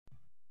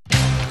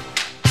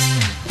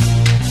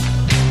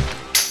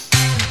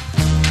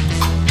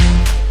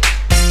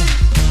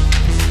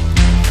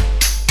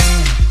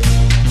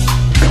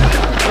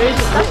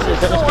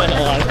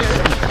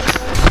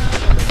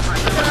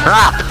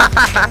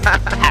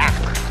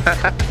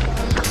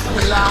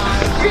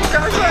You're so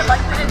more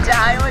likely to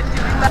die when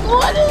doing that.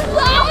 What is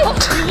that? You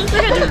look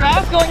like a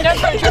giraffe going down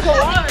for a triple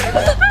R.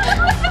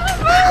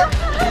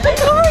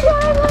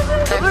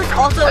 It was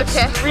also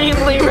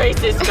extremely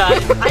racist,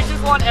 guys. I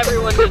just want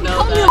everyone to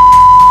know that.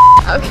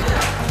 Okay.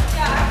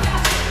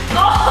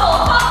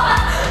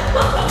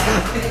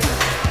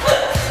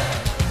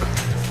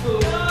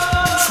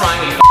 Try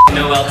me,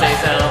 Noel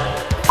Tazel.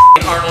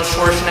 Arnold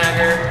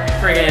Schwarzenegger.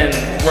 Friggin'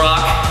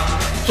 Rock.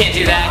 Can't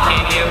do that,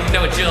 can you?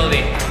 No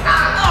agility.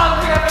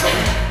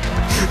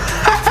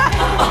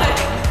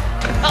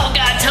 Oh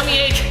god, tummy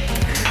ache.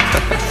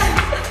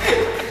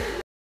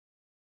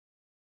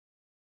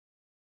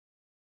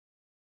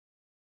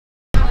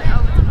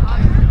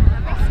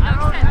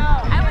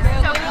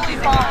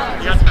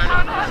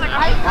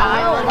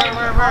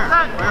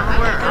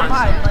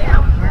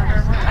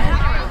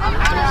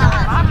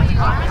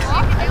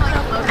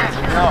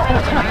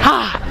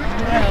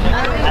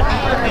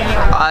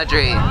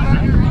 Audrey,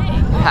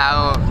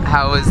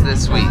 how was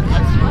this week?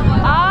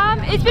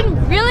 It's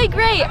been really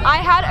great. I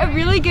had a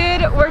really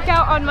good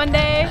workout on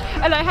Monday,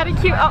 and I had a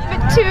cute outfit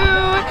too.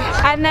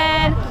 And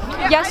then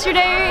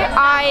yesterday,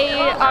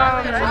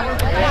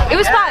 it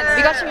was fun.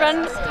 We got to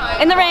run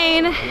in the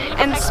rain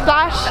and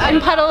splash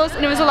in puddles,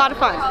 and it was a lot of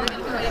fun.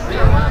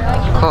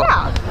 Cool.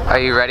 Yeah. Are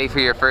you ready for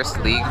your first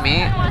league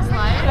meet?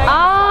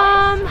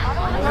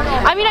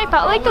 I mean, I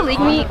felt like the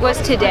league meet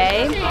was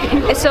today,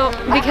 so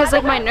because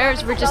like my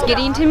nerves were just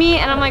getting to me,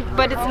 and I'm like,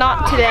 but it's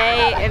not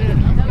today, and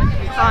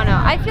I don't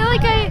know. I feel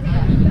like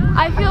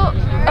I feel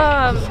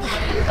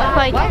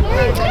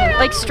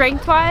like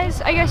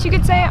strength-wise, I guess you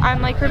could say,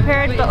 I'm like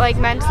prepared, but like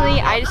mentally,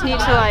 I just need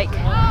to like,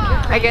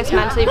 I guess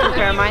mentally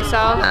prepare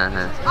myself.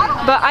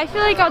 But I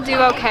feel like I'll do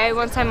okay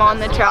once I'm on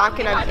the track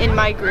and I'm in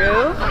my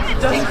groove.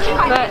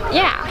 But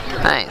yeah.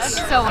 Nice.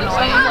 It's so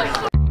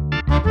annoying.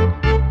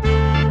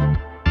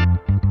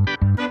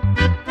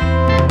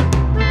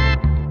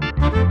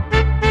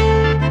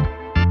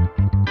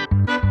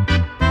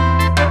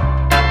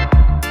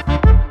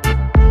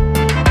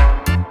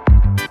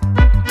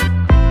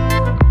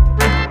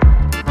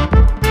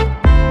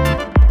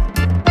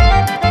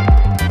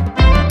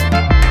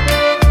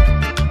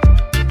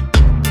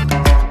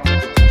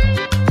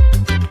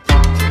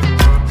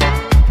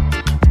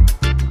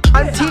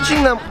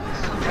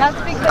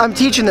 I'm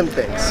teaching them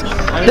things.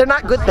 They're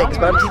not good things,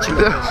 but I'm teaching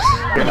them.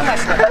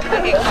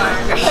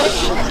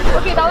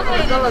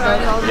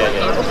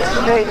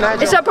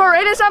 It's a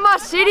parade in my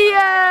city.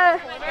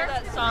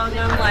 That song,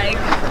 I'm like.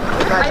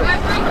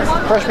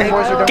 Freshman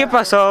boys are ¿Qué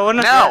pasó?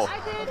 Buenos No!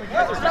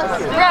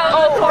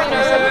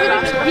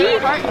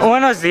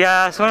 Buenos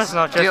días, buenas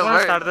noches,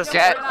 buenas tardes.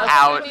 Get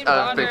out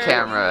of the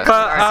camera.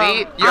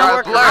 See? You're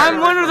a blur. I'm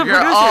one of the You're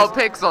producers. all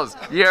pixels.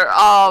 You're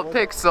all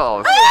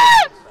pixels.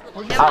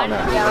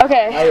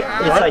 Okay.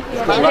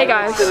 Hey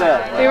guys,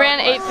 we ran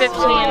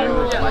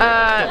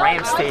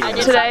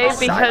 8:15 today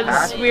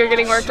because we were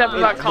getting worked up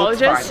about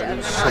colleges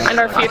and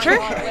our future.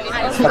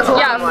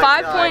 Yeah,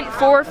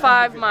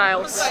 5.45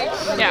 miles.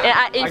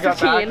 Yeah, at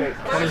 8:15.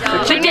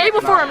 The day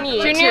before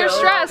me. Junior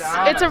stress.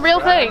 It's a real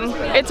thing.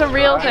 It's a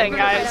real thing,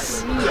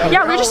 guys.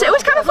 Yeah, it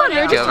was kind of fun. We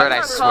were just Gilbert,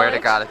 I swear to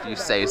God, if you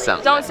say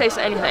something. Don't say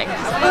anything.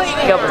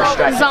 Gilbert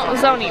stress.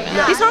 Don't even.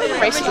 He's not even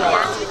racing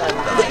anymore.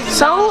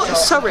 So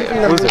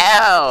rude.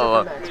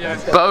 Ew,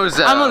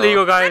 bozo. I'm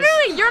illegal, guys.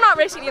 Literally, you're not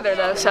racing either,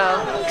 though. So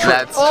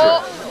that's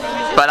true.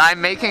 But I'm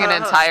making an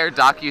entire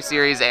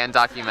docu-series and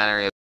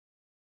documentary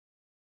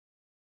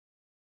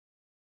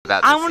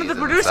about this I'm one of the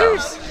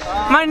producers. So.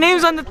 My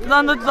name's on the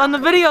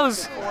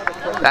videos.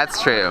 That's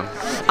true.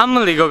 I'm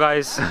illegal,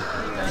 guys.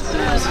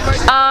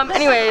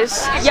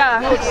 Anyways,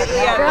 yeah.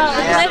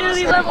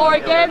 Literally live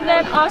Oregon,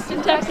 then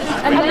Austin, Texas,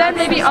 and then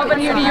maybe over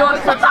here to New York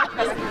for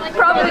breakfast.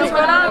 Providence,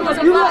 Rhode Island was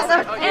a blast,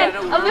 and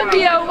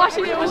Olympia,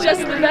 Washington was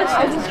just the best.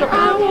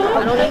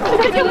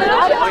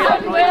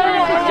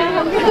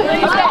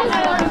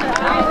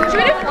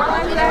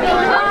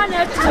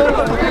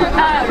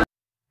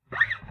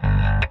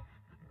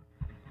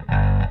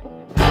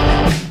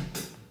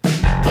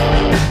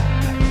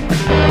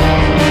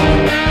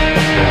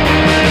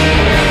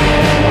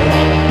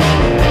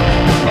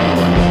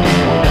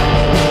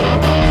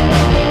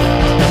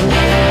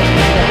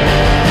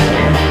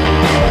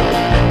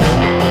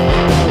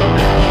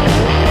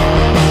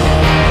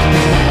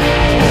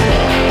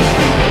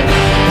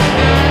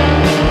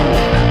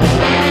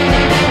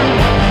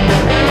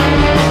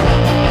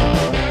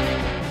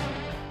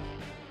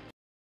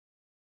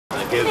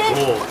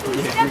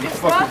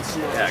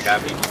 Yeah, I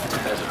got me.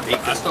 I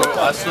still. Look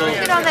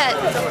at all that.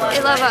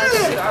 They love us.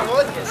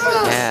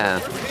 Yeah.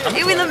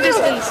 We live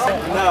distance.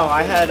 No,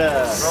 I had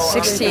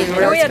 16.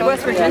 We had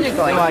West Virginia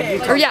going.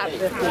 Or yeah,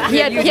 he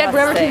had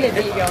Bremerton going.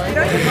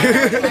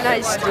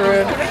 Nice,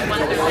 dude.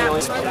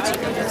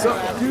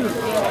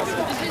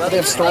 They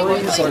have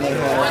stories and they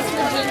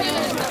have...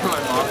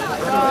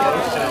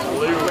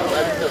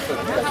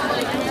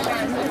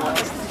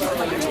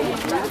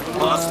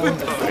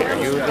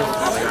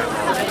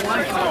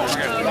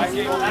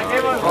 Yeah,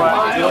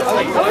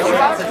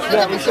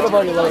 we should have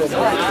already loaded.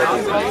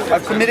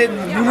 I've committed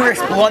numerous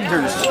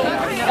blunders.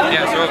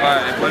 Yeah, so have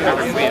I. Blunder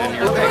between in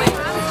your thing.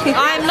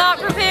 I'm not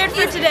prepared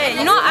for today.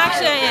 You know what?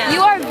 Actually, I am.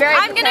 You are very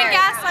I'm gonna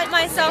gaslight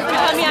myself and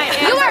tell me I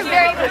am. You are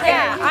very prepared.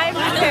 Yeah, I'm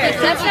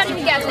prepared. That's not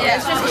even gaslight.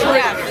 That's just true.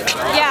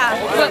 Yeah,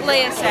 what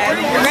Leia said.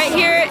 Right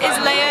here is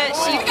Leia.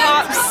 She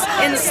pops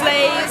and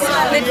slays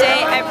the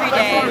day every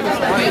day.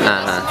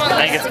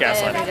 I think it's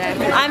gaslighting.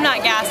 I'm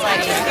not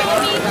gaslighting.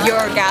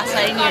 You're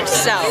gaslighting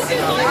yourself.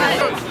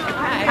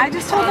 I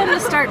just told them to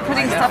start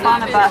putting stuff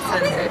on a bus,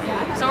 and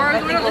so I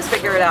think we'll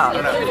figure it out.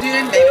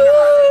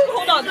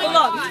 Hold on. Hold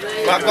on.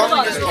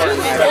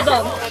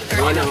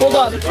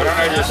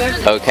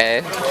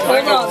 Okay.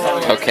 Hold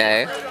on.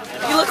 Okay.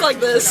 You look like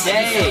this. Shut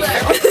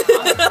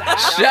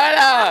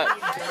up!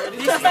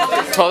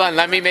 Hold on,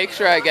 let me make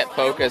sure I get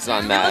focus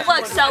on You that. look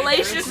like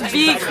Salacious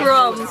B.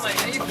 Crumbs.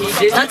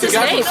 That's his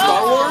name.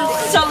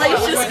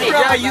 Salacious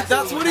Crumbs. Yeah,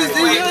 that's what it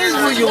is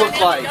what you look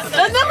like.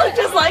 Doesn't that look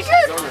just like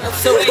it?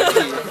 So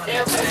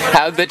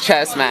How'd the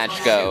chess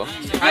match go?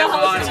 I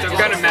lost. I'm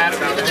kind of mad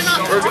about it.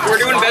 We're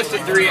doing best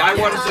of 3. I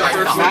won the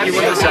first one. You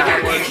won the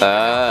second one.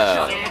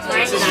 Oh.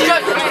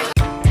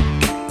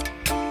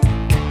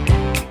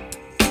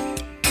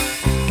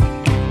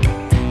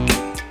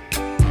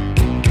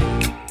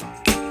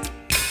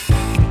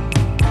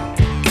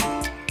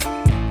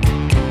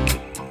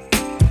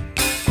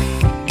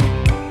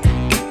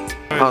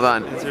 Hold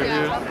on.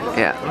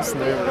 Yeah.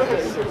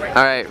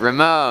 All right,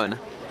 Ramon.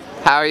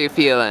 How are you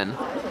feeling?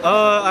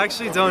 I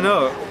actually don't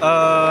know.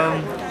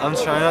 I'm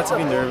trying not to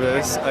be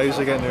nervous. I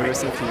usually get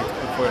nervous and puke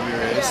before every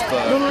race,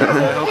 but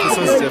I hope this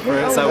one's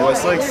different. It's at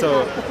Westlake,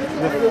 so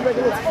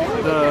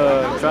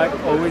the track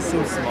always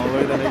seems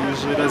smaller than it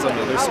usually does on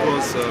other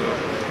schools, so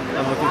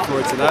I'm looking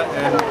forward to that,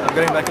 and I'm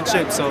getting back in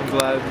shape, so I'm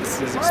glad this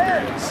is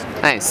experience.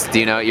 Nice. Do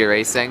you know what you're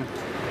racing?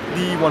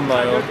 The 1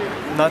 mile,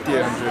 not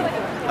the 800.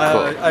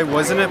 Cool. I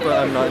was in it, but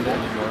I'm not in it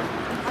anymore.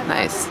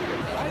 Nice.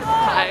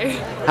 Hi.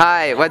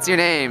 Hi, what's your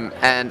name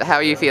and how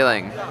are you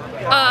feeling?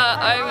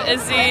 I'm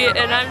Izzy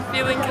and I'm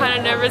feeling kind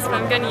of nervous, but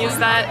I'm gonna use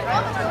that.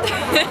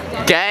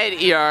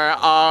 Get your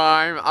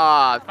arm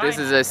off. This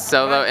is a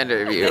solo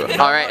interview.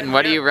 All right, and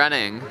what are you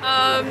running?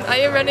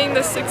 I am running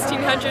the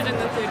 1600 and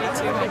the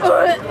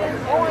 3200.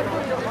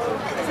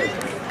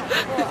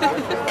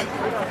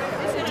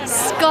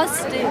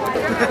 disgusting.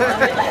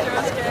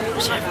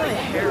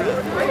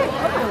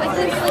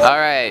 All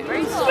right.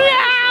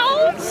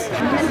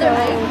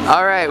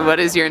 All right, what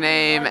is your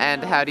name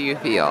and how do you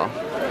feel?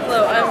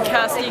 Hello, I'm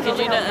Cassie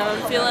Kajita and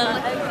I'm feeling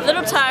a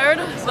little tired,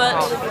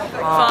 but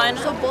fine.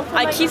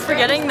 I keep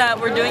forgetting that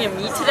we're doing a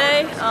meet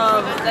today.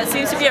 That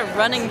seems to be a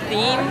running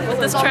theme with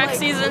this track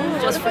season,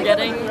 just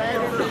forgetting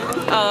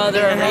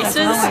there are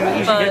races,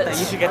 but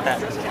you should get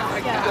that.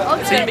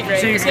 It's gonna be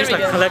great. So you It's gonna just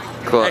be like good. collect.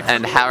 Cool,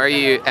 and how are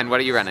you, and what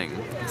are you running?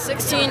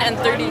 16 and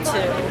 32.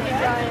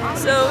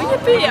 So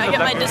yippee, I get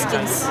my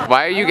distance.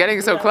 Why are you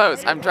getting so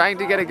close? I'm trying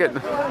to get a good...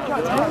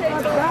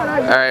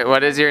 All right,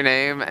 what is your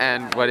name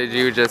and what did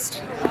you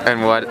just,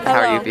 and what, how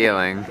are you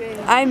feeling?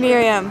 I'm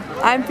Miriam.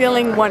 I'm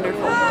feeling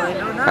wonderful.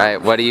 All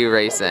right, what are you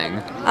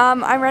racing?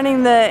 I'm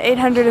running the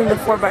 800 and the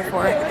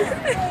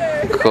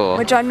 4x4. Cool.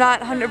 Which I'm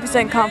not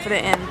 100%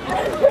 confident in.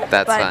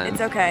 That's but fun.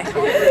 It's okay.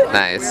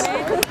 Nice.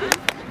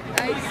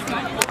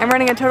 I'm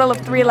running a total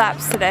of 3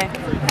 laps today.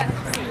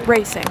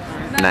 Racing.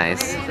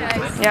 Nice.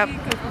 Yep.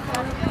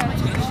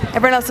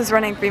 Everyone else is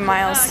running 3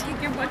 miles.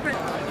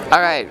 All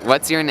right,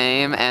 what's your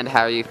name and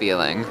how are you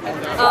feeling?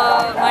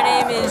 My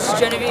name is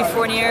Genevieve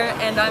Fournier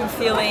and I'm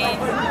feeling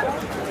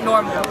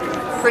normal,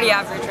 pretty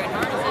average right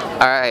now.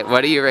 All right,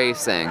 what are you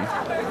racing?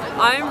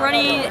 I'm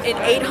running an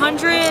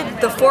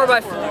 800, the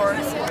 4x4,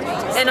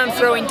 and I'm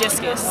throwing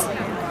discus.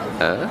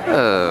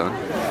 Oh.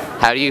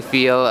 How do you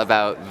feel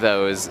about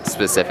those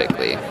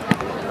specifically?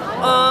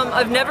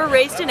 I've never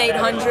raced an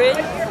 800,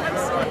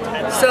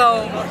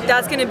 so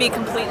that's going to be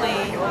completely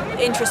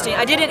interesting.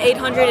 I did an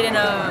 800 in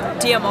a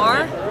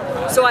DMR,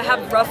 so I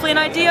have roughly an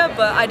idea,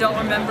 but I don't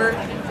remember.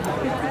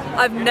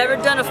 I've never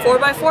done a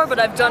 4x4, but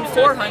I've done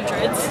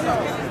 400s,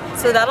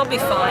 so that'll be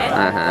fine.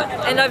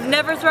 And I've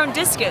never thrown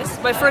discus.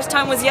 My first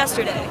time was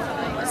yesterday,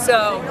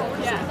 so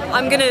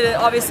I'm going to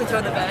obviously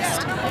throw the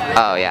best.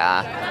 Oh,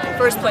 yeah.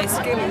 First place,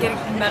 get a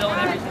medal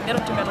and everything. They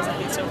don't do medals at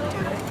meets over, do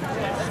they?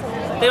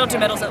 They don't do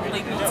medals at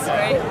league meets,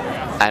 right?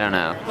 I don't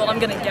know. Well, I'm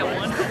gonna get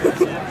one.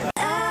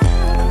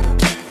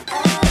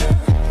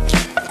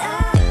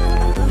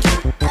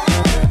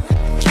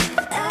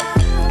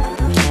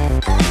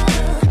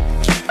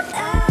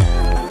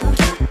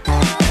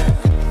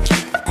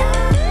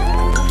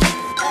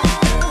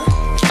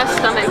 My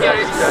stomach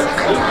hurts.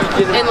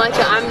 In like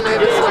a I'm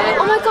nervous way.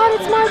 Oh my god,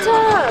 it's Marta!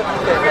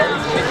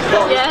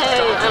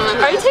 Yay!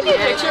 Are you taking a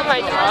picture of my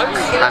dog?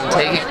 I'm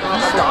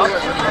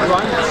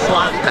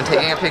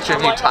taking a picture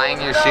of you tying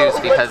your shoes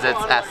because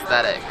it's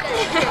aesthetic.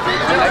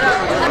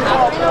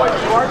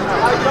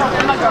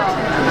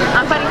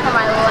 I'm fighting for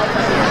my life.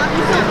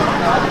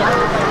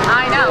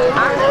 I know.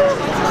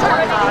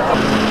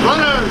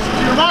 Runners,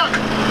 to your mark!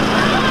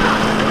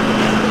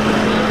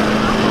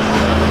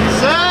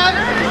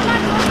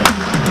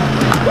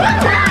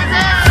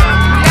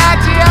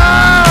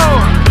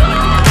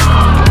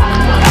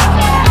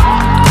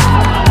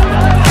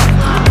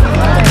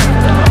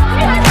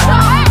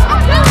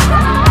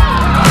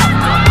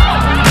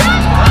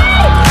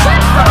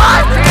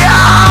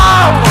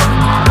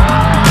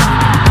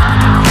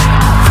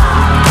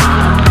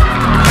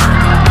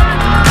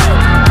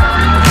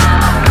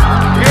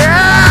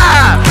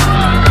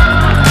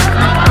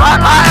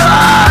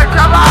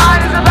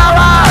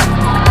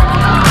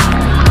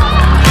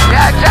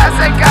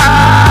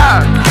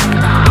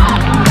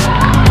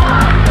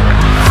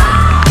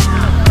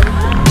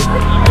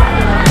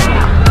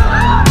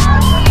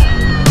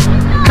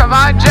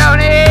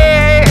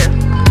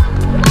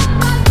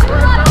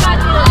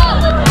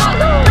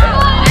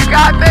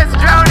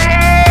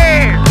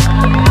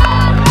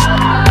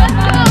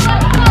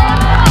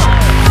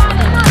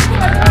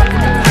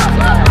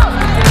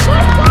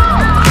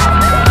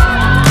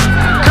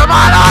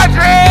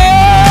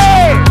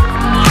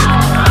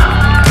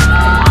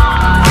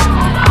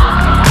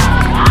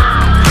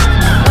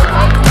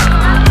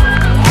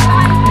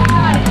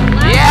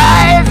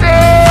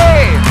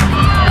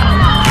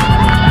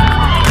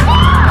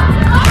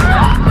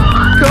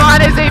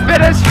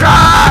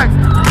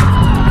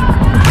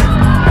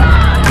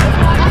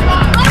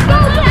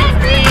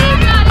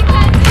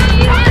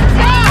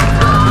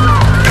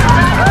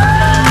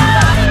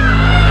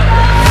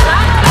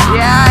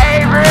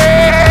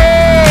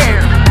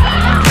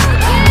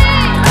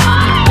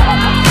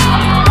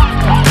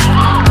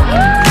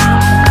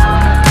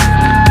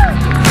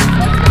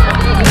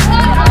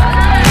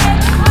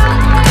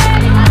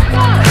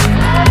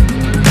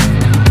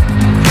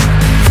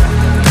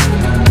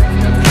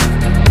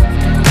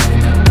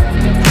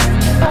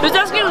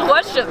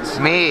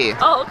 Me.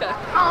 Oh, okay.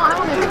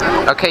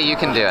 Okay, you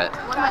can do it.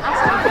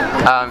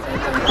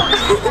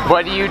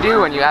 What do you do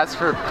when you ask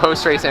for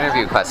post-race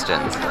interview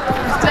questions?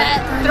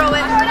 Throw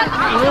it.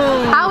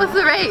 How was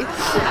the race?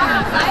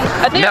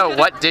 No,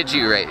 what did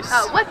you race?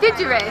 Oh, what did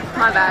you race?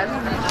 My bad.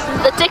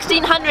 The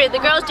 1600, the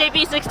girls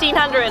JP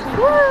 1600.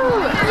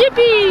 Woo!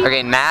 Yippee!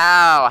 Okay,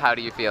 now how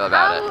do you feel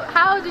about it?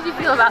 How did you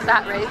feel about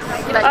that race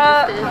that you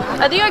just did?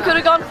 I think I could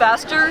have gone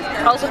faster.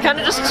 I was kind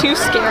of just too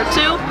scared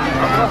to,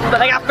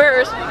 but I got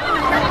first.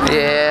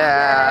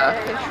 Yeah.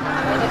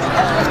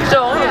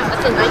 So, I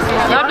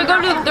have to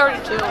go to the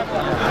 32.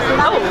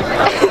 Oh.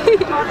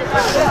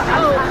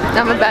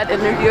 I'm a bad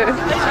interviewer.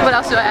 What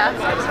else do I ask?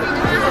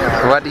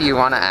 What do you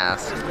want to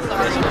ask?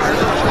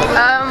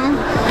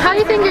 How do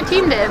you think your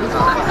team did?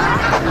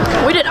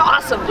 We did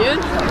awesome,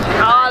 dude.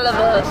 All of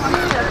us.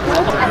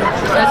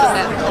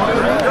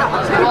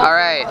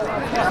 Alright.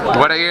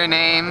 What are your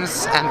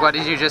names and what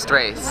did you just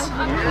race?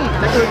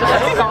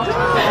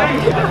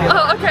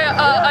 Oh, okay.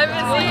 I'm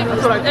Izzy,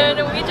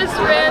 and we just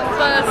ran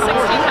the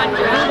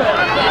 1600.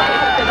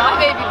 My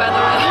baby, by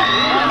the way.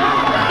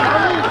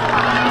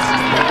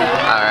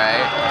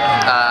 Alright.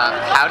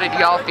 How did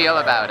y'all feel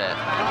about it?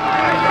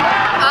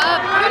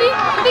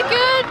 Pretty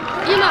good.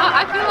 You know,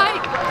 I feel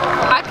like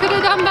I could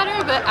have done better,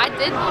 but I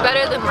did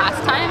better than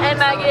last time. And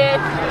Maggie.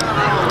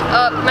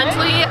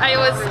 Mentally, I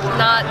was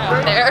not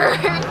there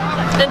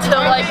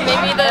until like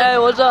maybe the. Hey,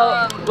 what's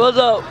up? What's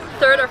up?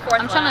 Third or fourth.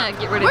 I'm trying to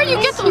get rid of. Where do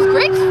you get those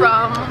grapes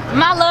from?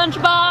 My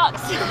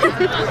lunchbox.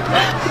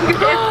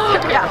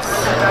 Yes.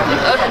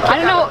 Okay.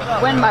 I don't know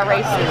when my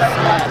race is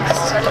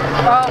next.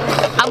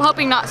 I'm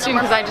hoping not soon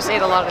because I just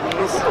ate a lot of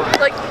these.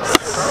 Like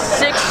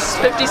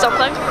 6:50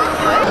 something.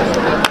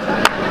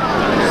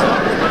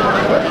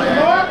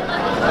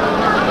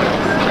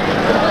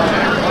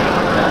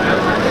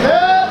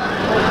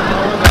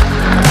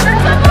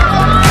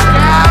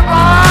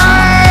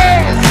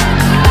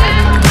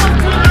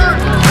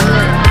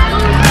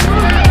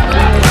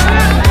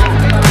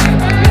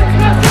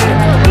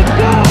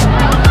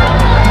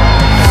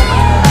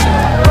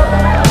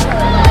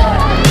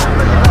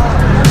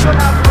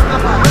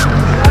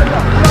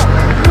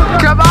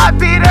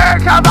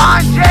 Come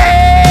on,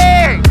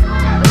 Jake! Go,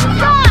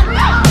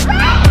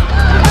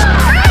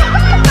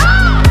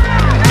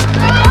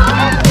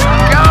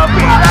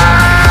 Peter!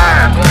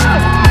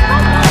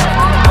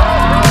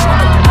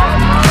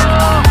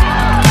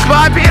 Come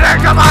on, Peter!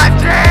 Come on,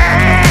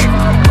 Jake!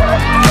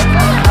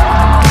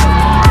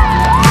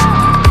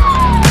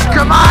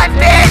 Come on,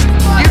 Nick!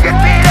 You can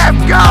beat him!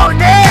 Go,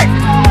 Nick!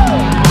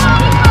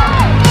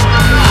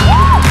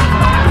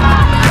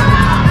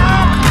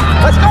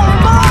 Let's go,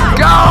 Ramon!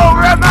 Go,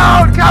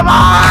 Ramon! Come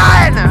on!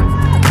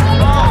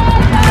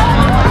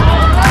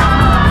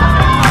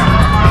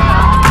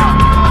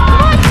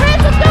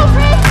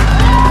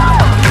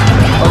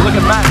 Oh, look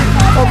at Max.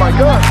 Oh my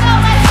god.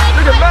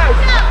 Look at Max.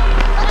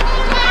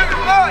 Look at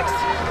Max.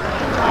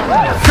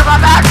 Come on,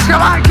 Max.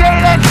 Come on,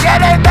 Kaden.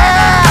 Get in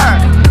there.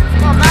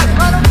 Come on, Max.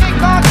 Final kick,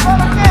 Max.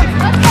 Final kick.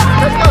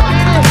 Let's go,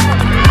 Kaden.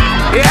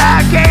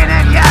 Yeah,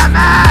 Kaden. Yeah,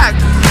 Max.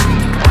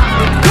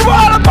 Come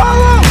on,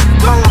 Apollo.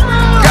 Go,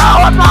 Apollo. Go,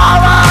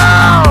 Apollo.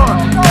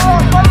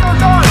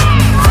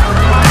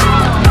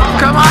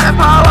 Come on,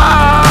 Apollo.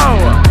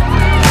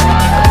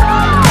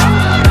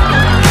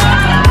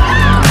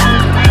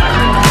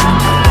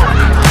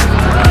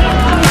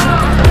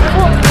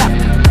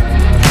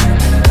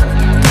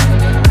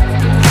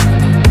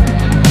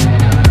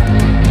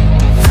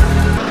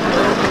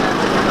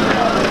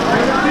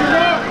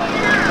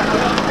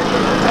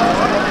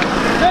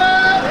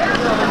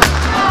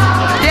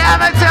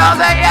 Killed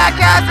it, yeah,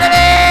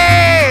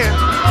 Cassidy!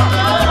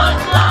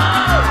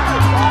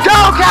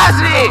 Go,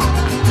 Cassidy!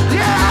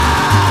 Yeah!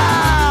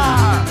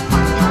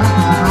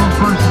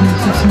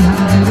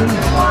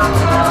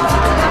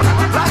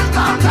 Let's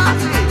go,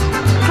 Cassidy!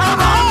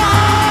 Come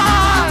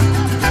on!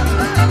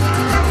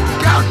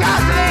 Go,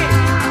 Cassidy!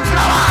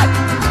 Come on!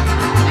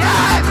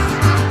 Yes!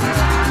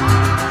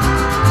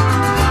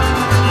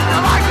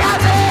 Come on,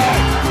 Cassidy!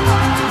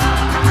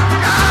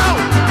 Go!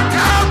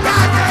 Go,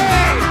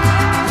 Cassidy!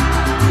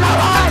 Come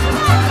on!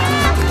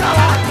 Come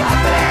on,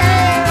 Cassidy!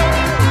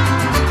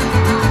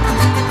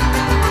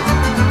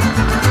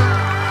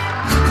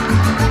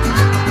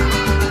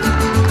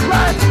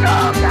 Let's go,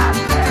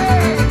 Cassidy!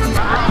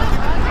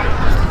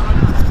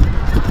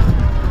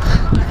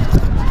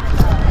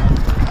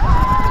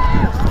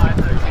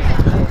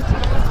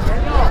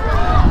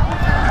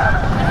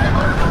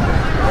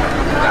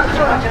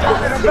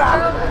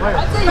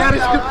 That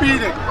is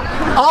competing.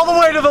 All the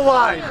way to the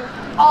line.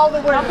 All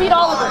the way. I'll beat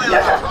all of them.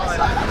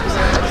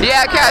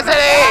 Yeah,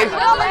 Cassidy!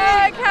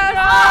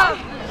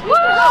 Woo!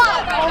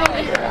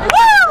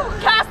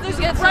 Cassidy's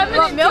gets $2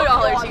 you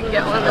can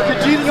get one.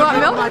 You want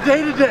milk? My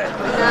day to day.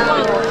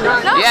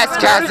 Yes,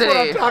 Cassidy! That's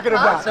what I'm talking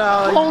about.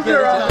 Hold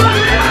her up.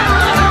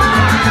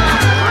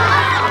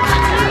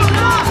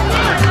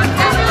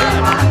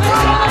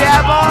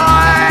 Yeah,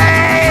 boys!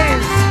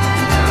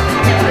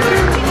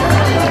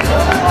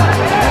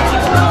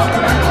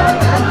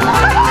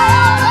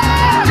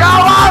 Go,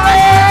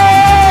 Ollie!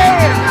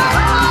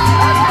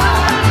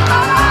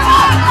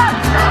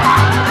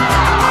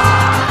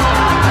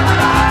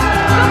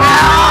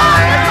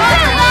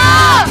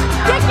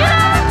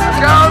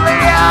 Go,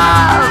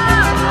 Liam!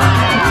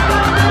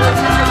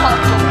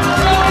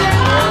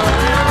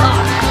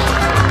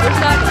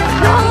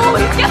 No,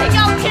 he's getting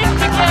out kicked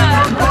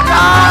again.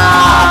 Go!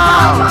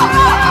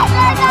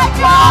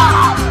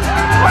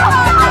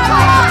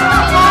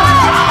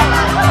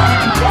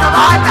 Come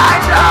on,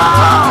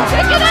 Nigel!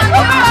 Pick it up,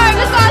 Cooper!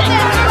 This on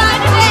this, you're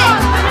lying today.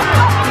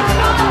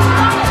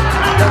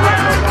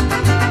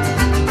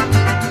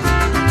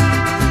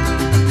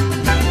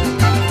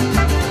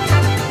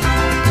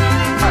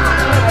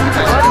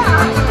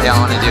 Y'all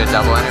want to do a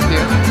double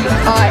interview?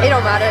 It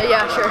don't matter,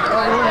 yeah, sure.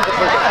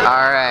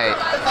 Alright,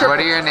 what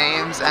are your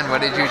names and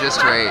what did you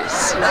just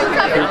race?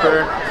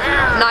 Cooper.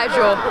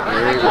 Nigel.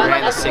 We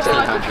ran the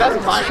 1600.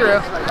 That's true.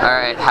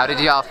 Alright, how did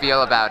y'all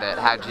feel about it?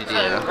 How'd you do?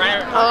 It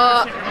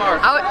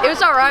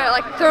was alright.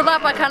 Like, third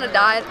lap I kind of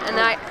died, and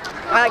I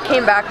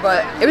came back,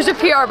 but it was a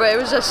PR, but it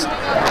was just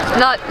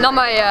not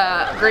my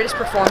greatest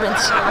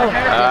performance.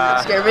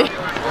 It scared me.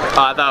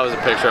 I thought it was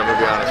a picture, I'm gonna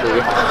be honest with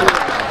you.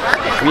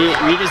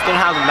 We just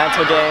didn't have the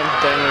mental game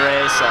during the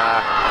race.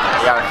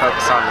 We gotta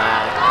focus on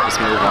that.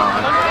 Just move on.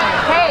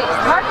 Hey,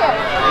 Market!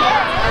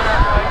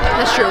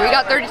 That's true. We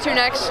got 32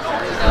 next.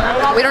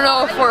 We don't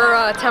know if we're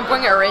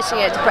tempoing it or racing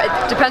it.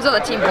 It depends on the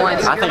team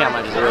points. I think I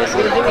might just race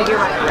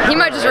it. He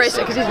might just race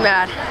it because he's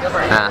mad.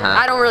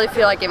 I don't really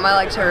feel like it. My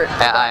legs hurt.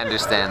 I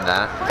understand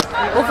that.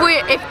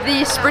 If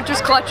the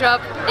sprinters clutch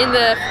up in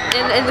the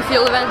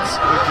field events,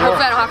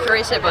 hopefully I don't have to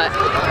race it. But if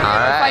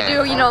I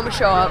do, you know I'm gonna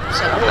show up.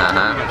 So.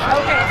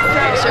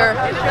 Okay, sir.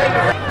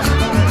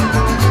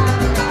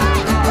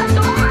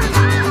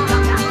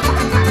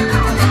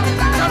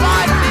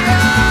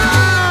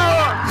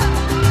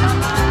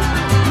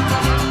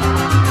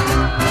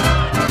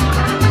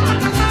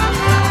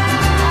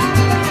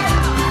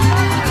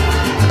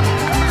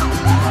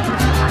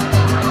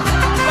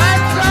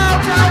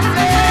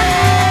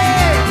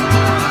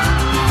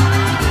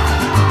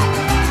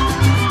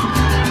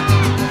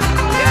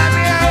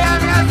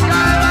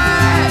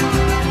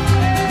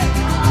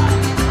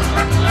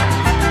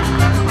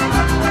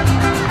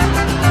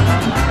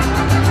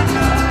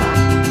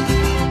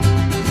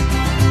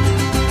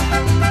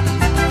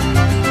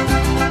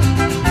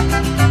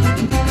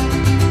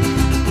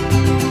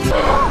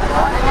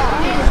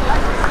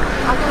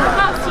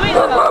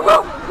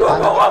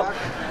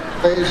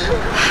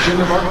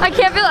 I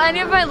can't feel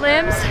any of my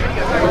limbs.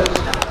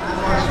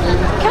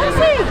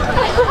 Cassie!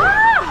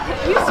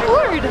 You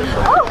scored!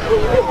 Oh,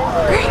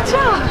 great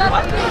job! That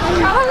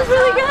was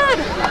really good!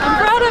 I'm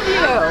proud of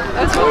you!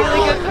 That's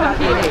really good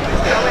competing.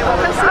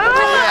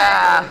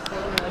 Yeah!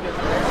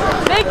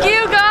 Thank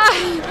you,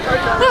 guys!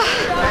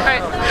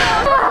 Alright.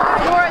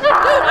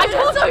 Dude, I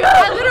told you!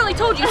 I literally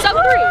told you, sub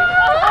 3!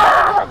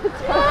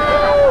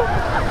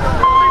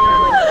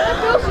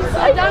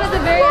 Down at the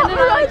very end, and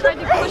I tried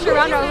to push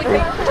around. I was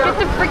like, get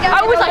the frick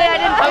out!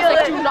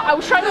 I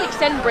was trying to like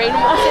send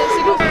brainwash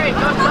signals.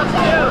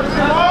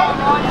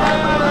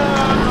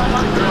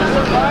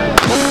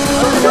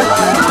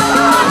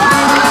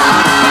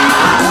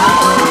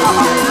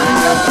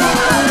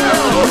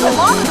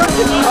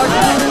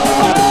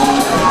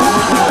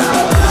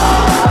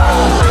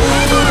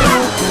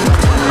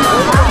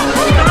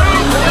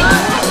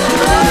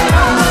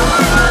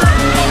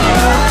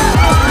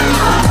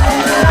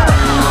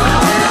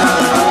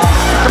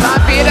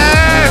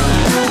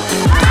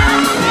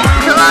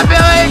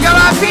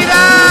 Peter!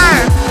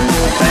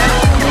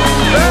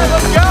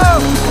 Let's go!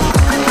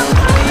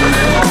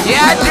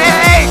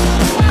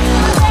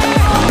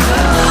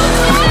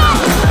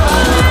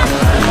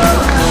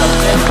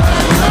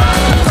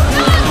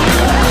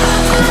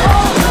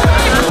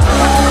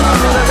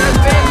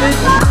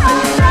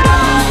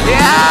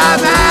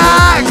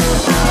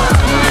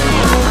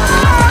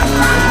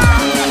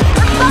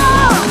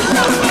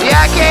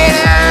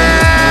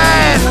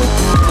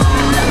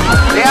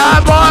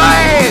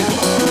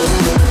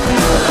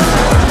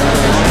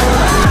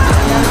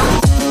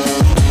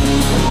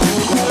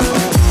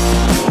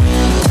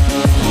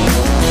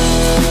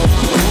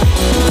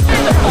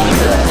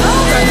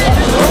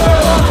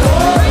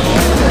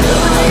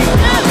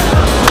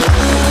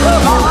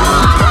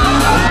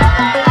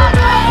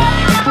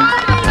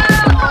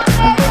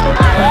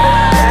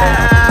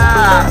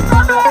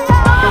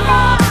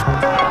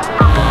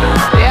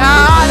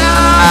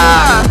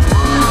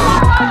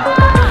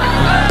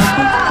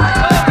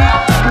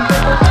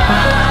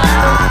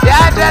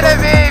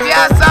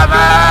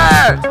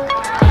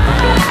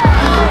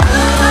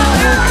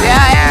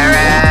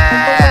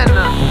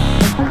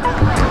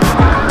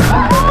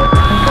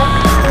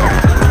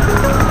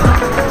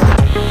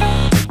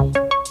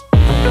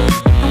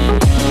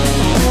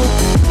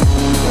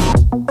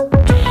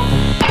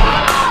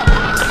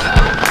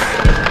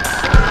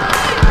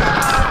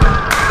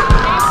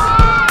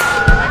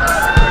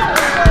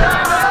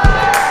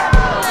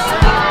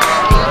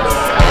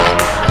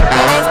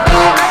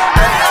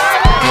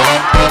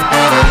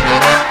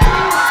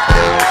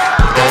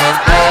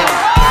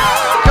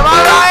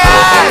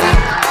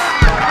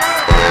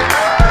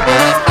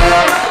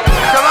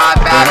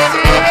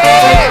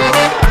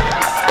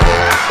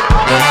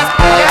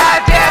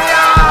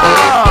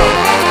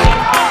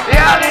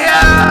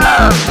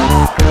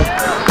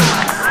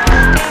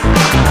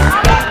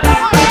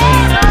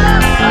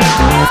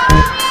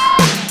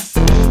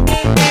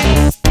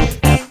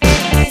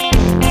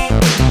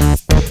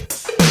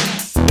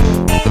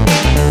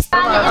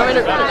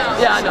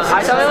 Yeah, I know.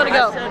 Tell me when to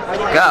go.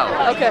 Go.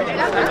 Okay.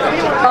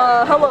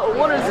 Hello,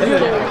 what is your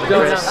name?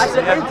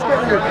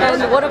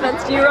 And what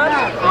events do you run?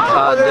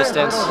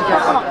 Distance.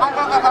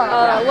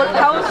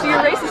 How has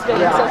your races been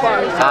so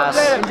far?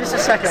 Just a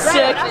second.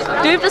 Sick.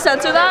 Do you have to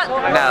censor that?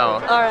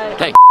 No. Alright.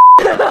 Hey.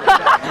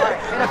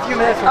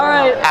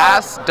 Alright.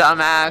 Ass,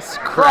 dumbass,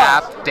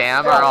 crap,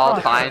 damn are all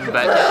fine,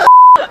 but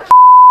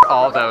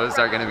all those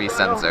are gonna be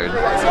censored. Do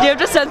you have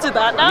to censor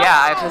that now? Yeah,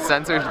 I have to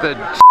censor the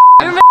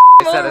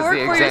I said as the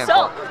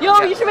example.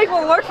 Yo, you should make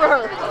more work for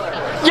her.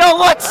 Yo,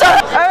 what's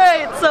up?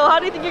 Alright, so how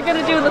do you think you're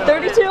gonna do in the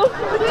 32?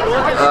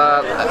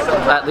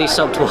 At least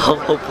sub 12,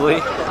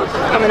 hopefully.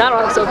 I mean, I don't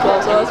have sub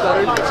 12, so that's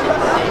better.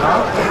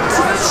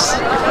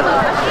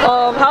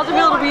 How's it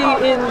feel to be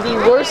in the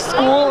worst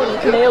school in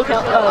Caneo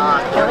County?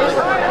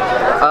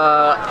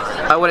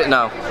 I wouldn't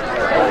know.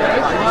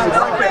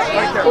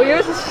 Well,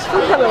 yours is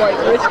kind of like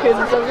rich kids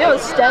and stuff. You have a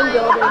STEM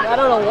building. I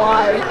don't know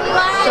why.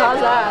 So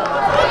how's that?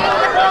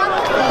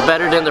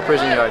 Better than the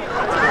prison yard.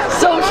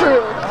 So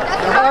true.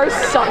 Ours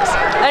sucks.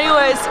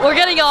 Anyways, we're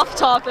getting off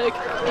topic.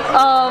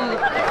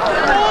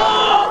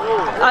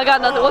 I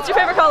got nothing. What's your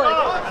favorite color?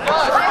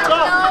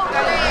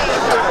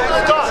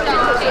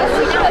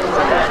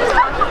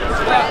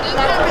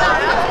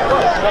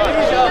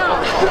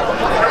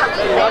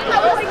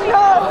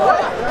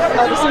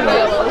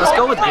 Let's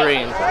go with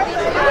green.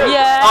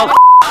 Yeah. Oh,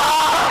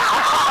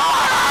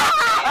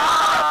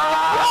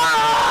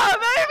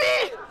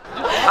 baby!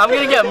 I'm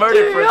gonna get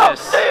murdered for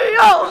this.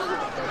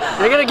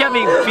 You're gonna get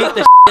me beat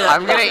the shit.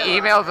 I'm gonna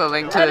email the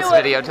link to this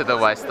video to the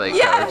Westlake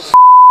coach.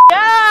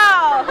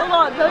 Yeah! Hold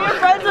on, tell your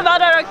friends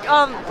about our,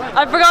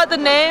 I forgot the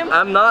name.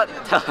 I'm not.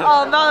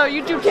 About our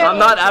YouTube channel. I'm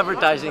not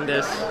advertising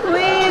this.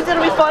 Please,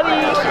 it'll be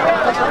funny.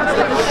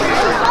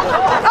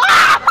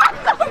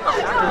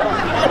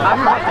 I'm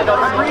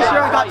pretty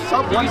sure I got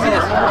sub 1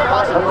 minute,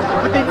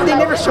 but they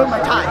never showed my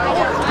time.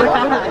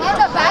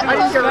 I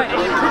didn't get it.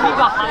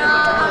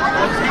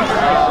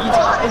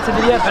 It's a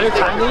video at better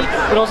time than me,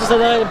 but also said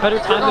that at better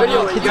time than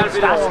me, kids are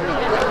faster.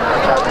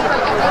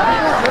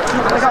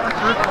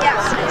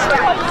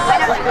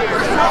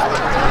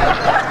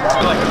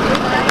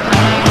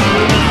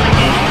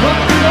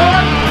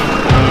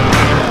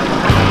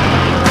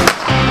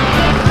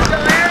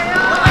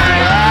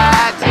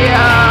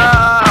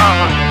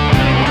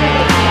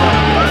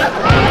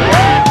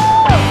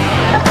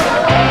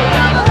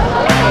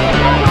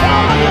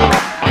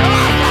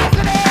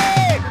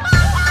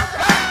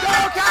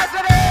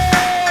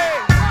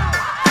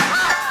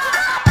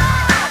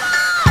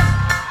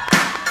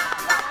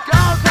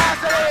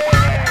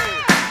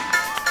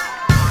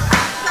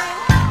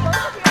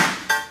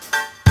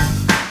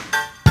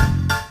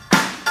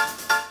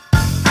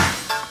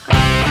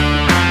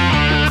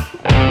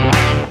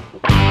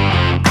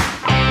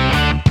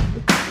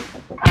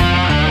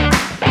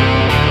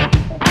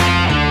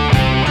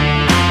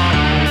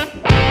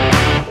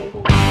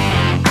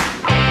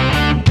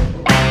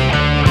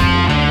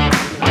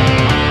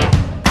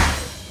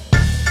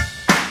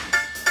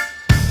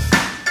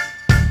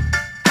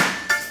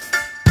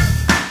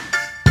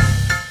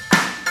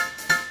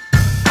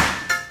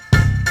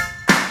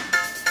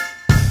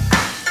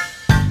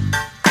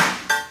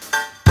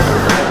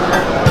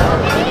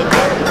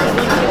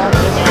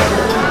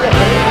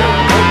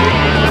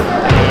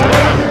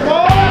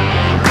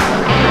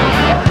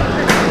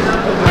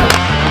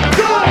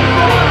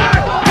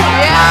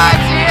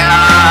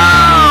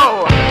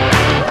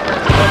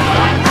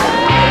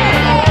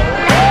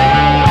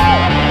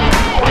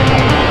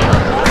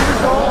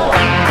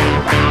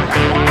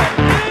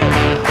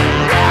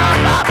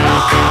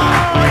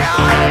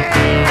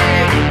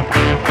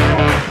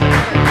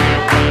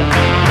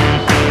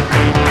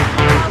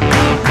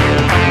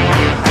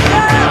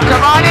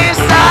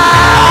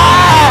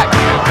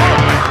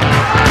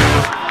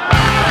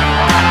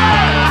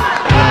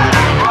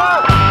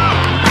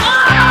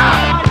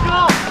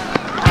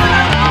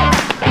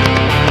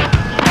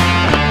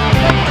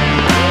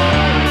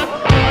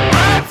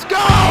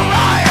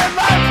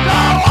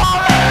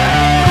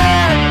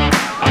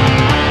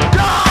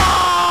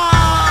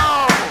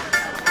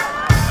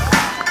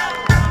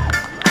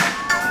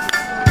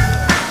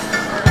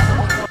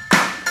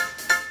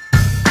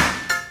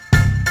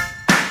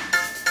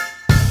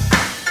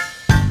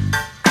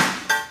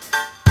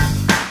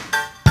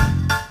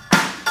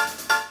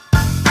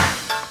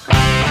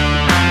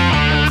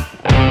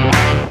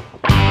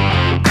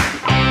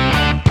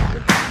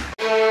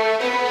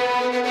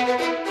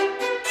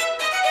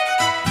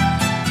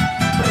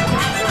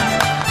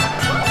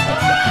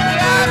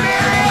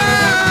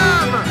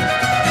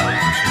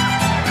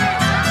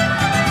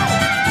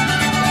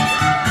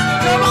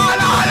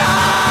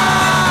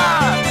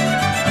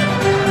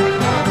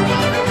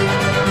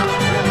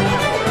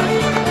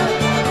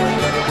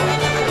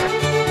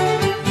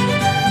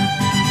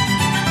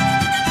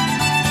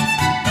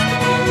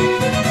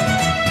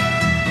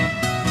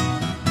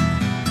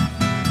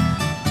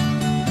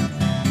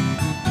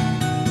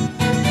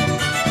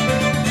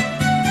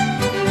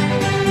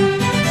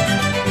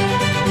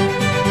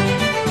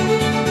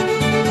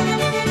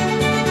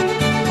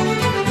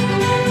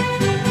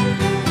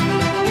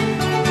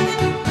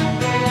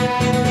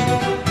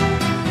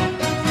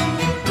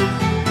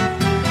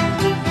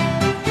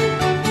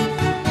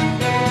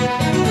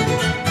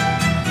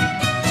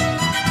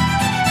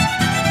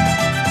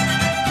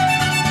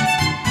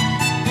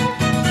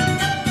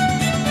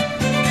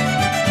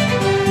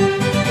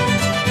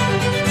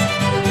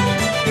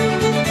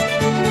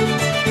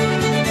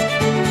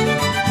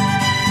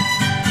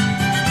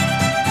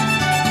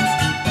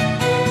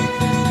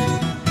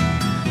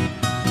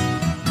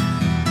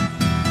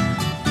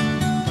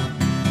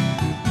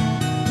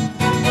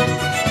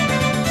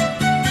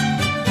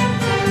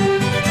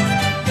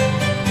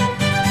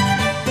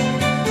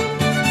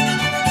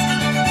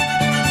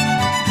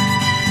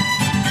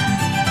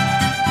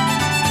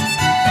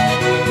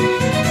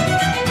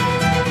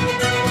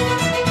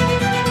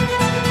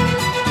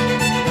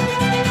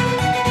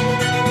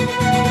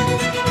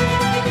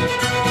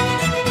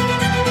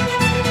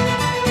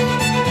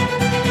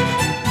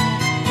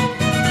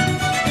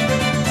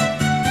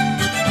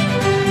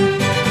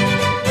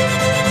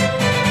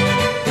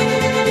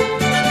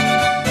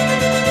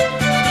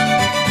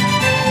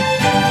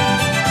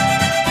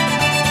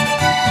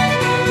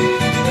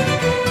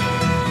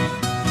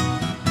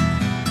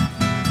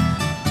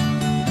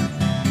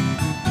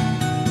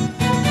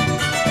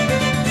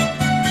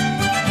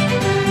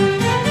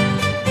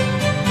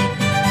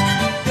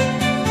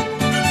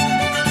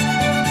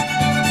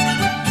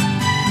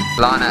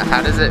 Lana,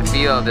 how does it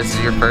feel? This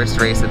is your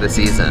first race of the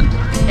season.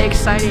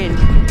 Excited.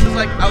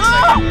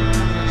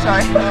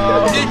 Sorry.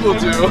 Equal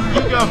to.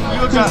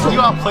 You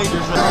outplayed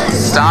yourself.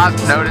 Stop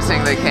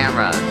noticing the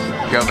camera.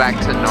 Go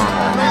back to normal.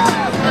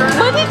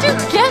 When did you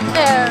get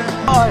there?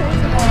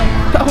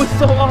 That was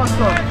so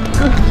awesome.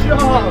 Good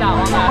job.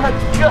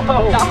 Let's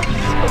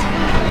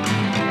go.